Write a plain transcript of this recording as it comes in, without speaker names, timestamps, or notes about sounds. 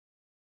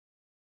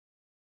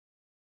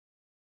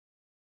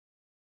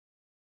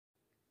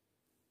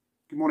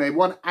Good morning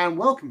everyone and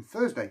welcome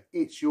Thursday.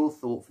 It's your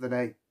thought for the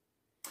day.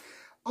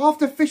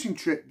 After a fishing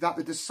trip that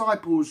the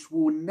disciples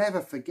will never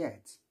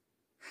forget,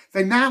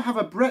 they now have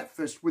a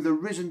breakfast with a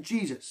risen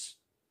Jesus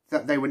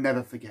that they will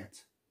never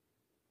forget.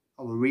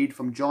 I will read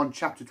from John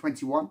chapter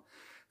 21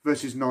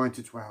 verses 9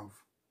 to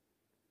 12.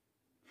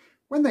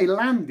 When they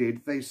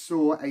landed, they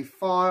saw a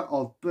fire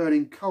of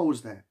burning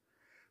coals there,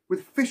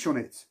 with fish on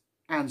it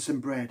and some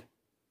bread.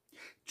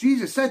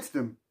 Jesus said to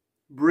them,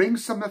 "Bring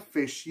some of the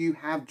fish you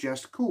have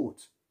just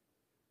caught."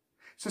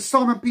 So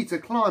Simon Peter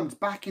climbed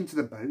back into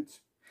the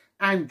boat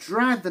and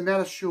dragged the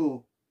net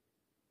ashore.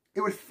 It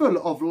was full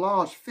of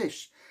large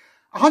fish,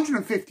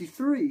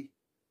 153.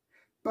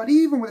 But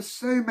even with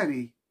so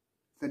many,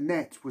 the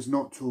net was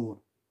not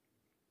torn.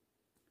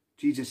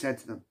 Jesus said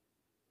to them,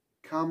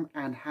 "Come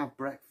and have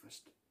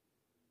breakfast."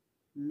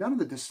 None of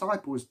the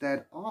disciples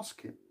dared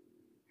ask him,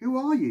 "Who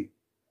are you?"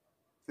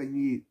 They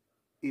knew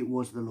it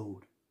was the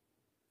Lord.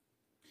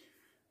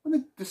 When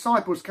the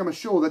disciples come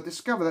ashore, they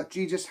discover that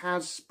Jesus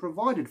has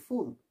provided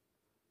for them.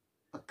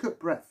 A cooked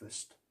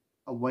breakfast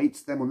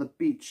awaits them on the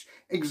beach,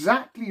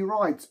 exactly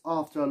right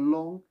after a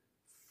long,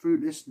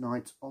 fruitless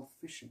night of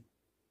fishing.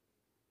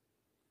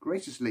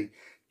 Graciously,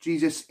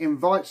 Jesus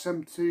invites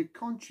them to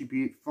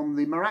contribute from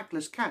the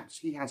miraculous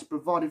catch he has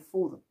provided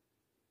for them.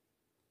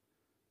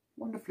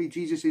 Wonderfully,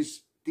 Jesus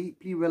is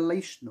deeply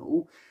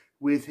relational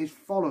with his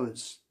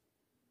followers.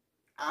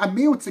 A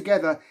meal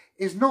together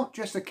is not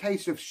just a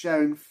case of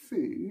sharing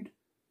food,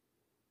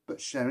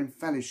 but sharing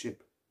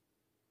fellowship.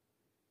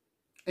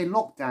 In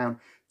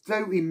lockdown,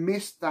 though we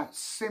missed that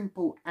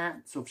simple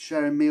act of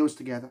sharing meals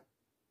together,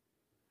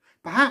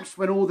 perhaps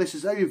when all this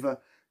is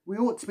over, we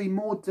ought to be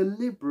more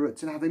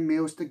deliberate in having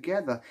meals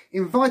together,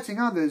 inviting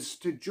others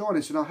to join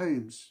us in our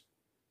homes.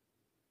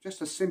 Just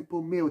a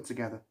simple meal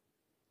together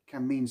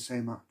can mean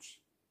so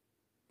much.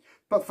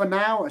 But for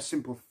now, a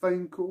simple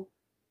phone call,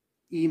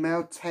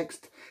 email,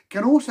 text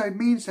can also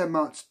mean so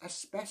much,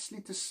 especially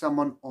to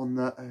someone on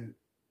their own.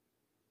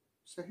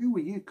 So who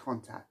will you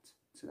contact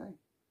today?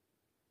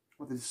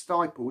 Well, the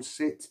disciples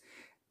sit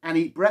and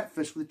eat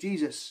breakfast with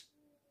Jesus.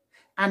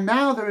 And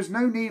now there is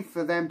no need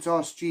for them to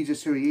ask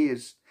Jesus who he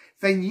is.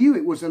 They knew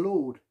it was the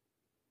Lord.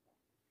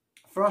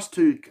 For us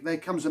too, there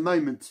comes a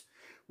moment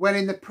when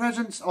in the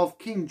presence of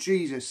King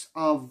Jesus,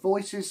 our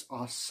voices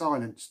are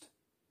silenced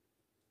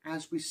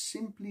as we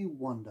simply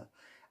wonder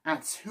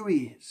at who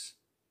he is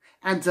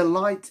and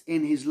delight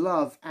in his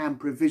love and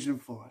provision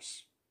for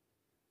us.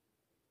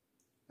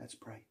 Let's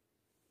pray.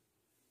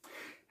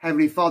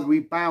 Heavenly Father,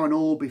 we bow in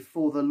awe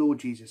before the Lord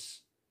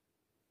Jesus.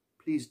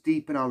 Please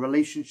deepen our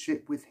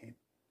relationship with him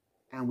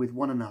and with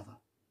one another.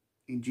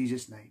 In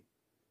Jesus' name,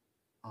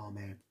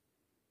 amen.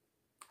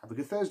 Have a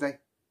good Thursday.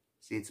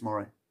 See you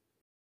tomorrow.